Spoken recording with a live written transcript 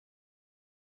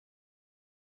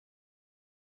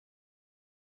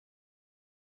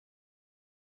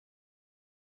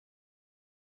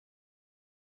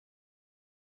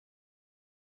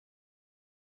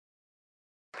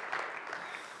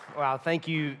Wow, thank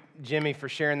you, Jimmy, for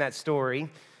sharing that story.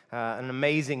 An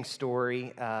amazing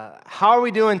story. How are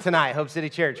we doing tonight, Hope City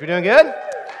Church? We doing good?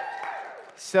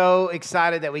 So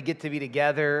excited that we get to be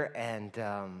together, and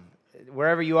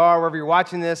wherever you are, wherever you're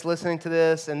watching this, listening to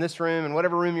this, in this room, and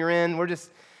whatever room you're in, we're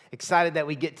just excited that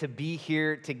we get to be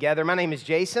here together. My name is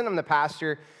Jason. I'm the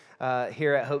pastor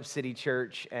here at Hope City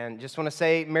Church, and just want to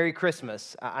say Merry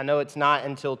Christmas. I know it's not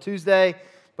until Tuesday,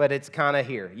 but it's kind of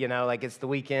here, like it's the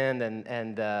weekend,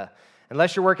 and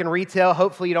unless you're working retail,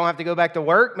 hopefully you don't have to go back to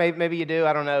work. Maybe you do,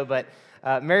 I don't know, but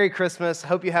Merry Christmas.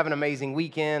 Hope you have an amazing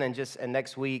weekend and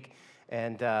next week,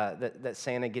 and that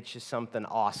Santa gets you something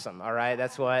awesome, all right?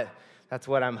 That's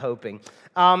what I'm hoping.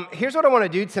 Here's what I want to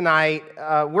do tonight.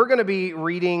 We're going to be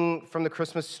reading from the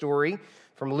Christmas story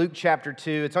from Luke chapter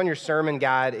 2. It's on your sermon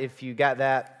guide. If you got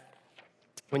that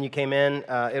when you came in,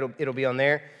 it'll be on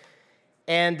there.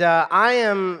 And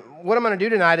what I'm going to do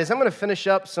tonight is I'm going to finish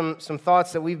up some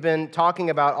thoughts that we've been talking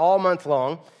about all month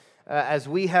long as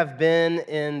we have been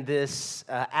in this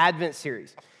Advent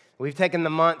series. We've taken the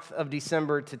month of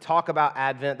December to talk about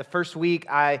Advent. The first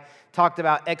week I talked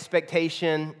about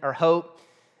expectation or hope.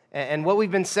 And what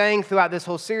we've been saying throughout this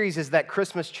whole series is that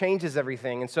Christmas changes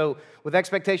everything. And so with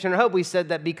expectation and hope, we said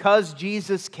that because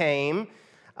Jesus came,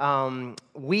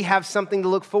 we have something to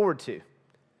look forward to.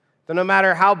 So no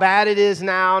matter how bad it is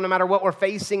now, no matter what we're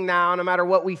facing now, no matter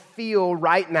what we feel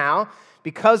right now,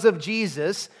 because of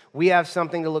Jesus, we have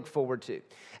something to look forward to.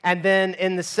 And then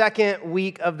in the second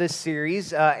week of this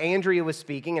series, Andrea was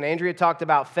speaking, and Andrea talked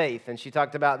about faith. And she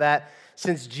talked about that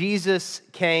since Jesus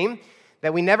came,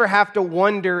 that we never have to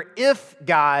wonder if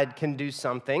God can do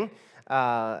something,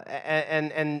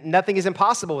 and nothing is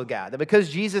impossible with God. That because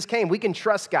Jesus came, we can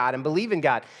trust God and believe in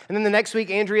God. And then the next week,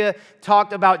 Andrea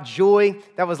talked about joy.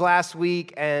 That was last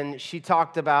week, and she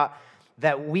talked about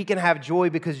that we can have joy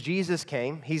because Jesus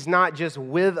came. He's not just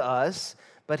with us,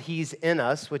 but He's in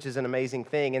us, which is an amazing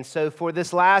thing. And so for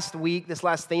this last week, this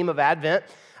last theme of Advent,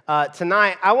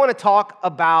 tonight, I want to talk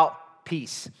about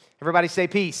peace. Everybody say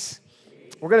peace.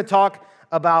 We're going to talk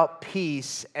about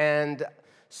peace, and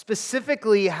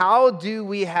specifically, how do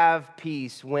we have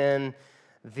peace when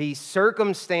the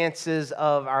circumstances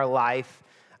of our life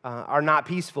are not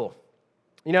peaceful?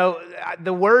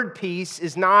 The word peace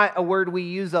is not a word we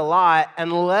use a lot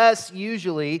unless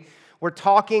usually we're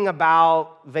talking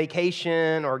about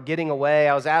vacation or getting away.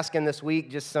 I was asking this week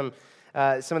just some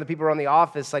of the people around the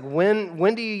office, like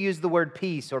when do you use the word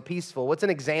peace or peaceful? What's an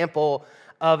example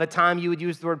of a time you would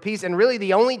use the word peace? And really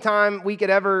the only time we could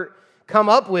ever come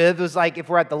up with was like if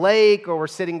we're at the lake or we're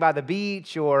sitting by the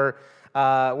beach or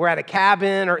we're at a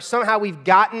cabin or somehow we've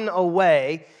gotten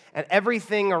away and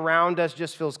everything around us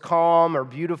just feels calm or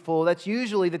beautiful. That's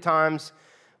usually the times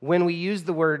when we use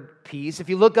the word peace. If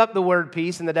you look up the word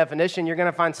peace in the definition, you're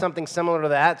going to find something similar to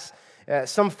that.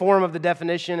 Some form of the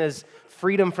definition is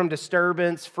freedom from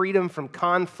disturbance, freedom from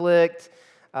conflict.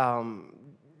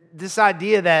 This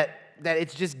idea that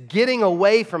it's just getting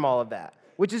away from all of that,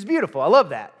 which is beautiful. I love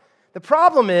that. The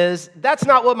problem is that's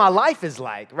not what my life is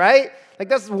like, right? Like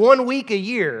that's 1 week a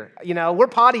year. We're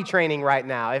potty training right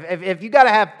now. If you got to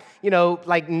have,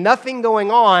 like nothing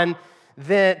going on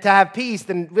then to have peace,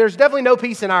 then there's definitely no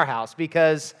peace in our house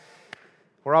because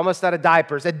we're almost out of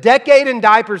diapers. A decade in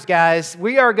diapers, guys.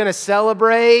 We are going to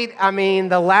celebrate.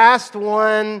 The last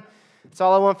one, it's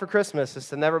all I want for Christmas is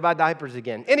to never buy diapers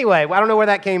again. Anyway, I don't know where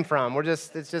that came from.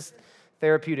 It's just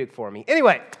therapeutic for me.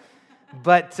 Anyway,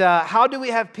 but how do we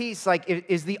have peace? Like,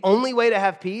 is the only way to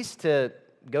have peace to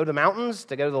go to the mountains,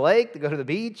 to go to the lake, to go to the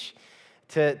beach,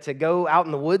 to go out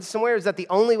in the woods somewhere? Is that the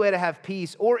only way to have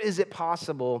peace? Or is it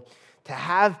possible to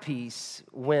have peace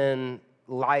when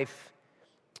life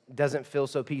doesn't feel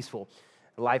so peaceful?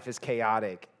 Life is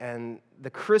chaotic. And the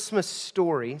Christmas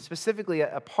story, specifically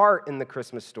a part in the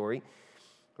Christmas story,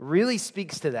 really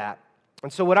speaks to that.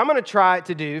 And so what I'm going to try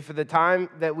to do for the time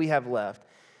that we have left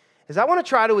is I want to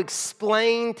try to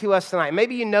explain to us tonight.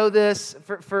 Maybe you know this.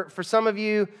 For some of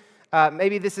you,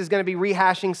 maybe this is going to be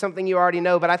rehashing something you already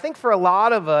know. But I think for a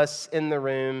lot of us in the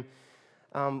room,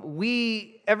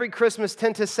 we, every Christmas,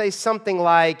 tend to say something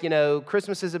like,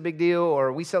 Christmas is a big deal,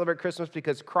 or we celebrate Christmas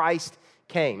because Christ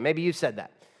came. Maybe you've said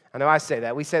that. I know I say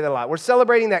that. We say that a lot. We're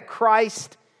celebrating that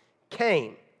Christ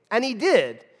came. And He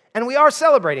did. And we are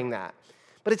celebrating that.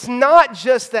 But it's not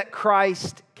just that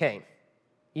Christ came.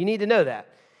 You need to know that.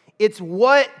 It's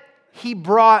what He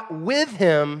brought with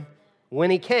Him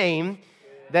when He came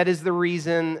that is the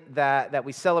reason that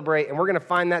we celebrate. And we're going to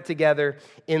find that together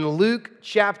in Luke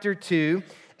chapter 2.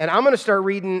 And I'm going to start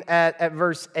reading at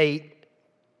verse 8.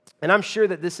 And I'm sure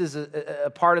that this is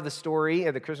a part of the story,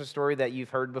 of the Christmas story that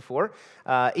you've heard before.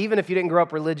 Even if you didn't grow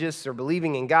up religious or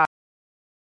believing in God,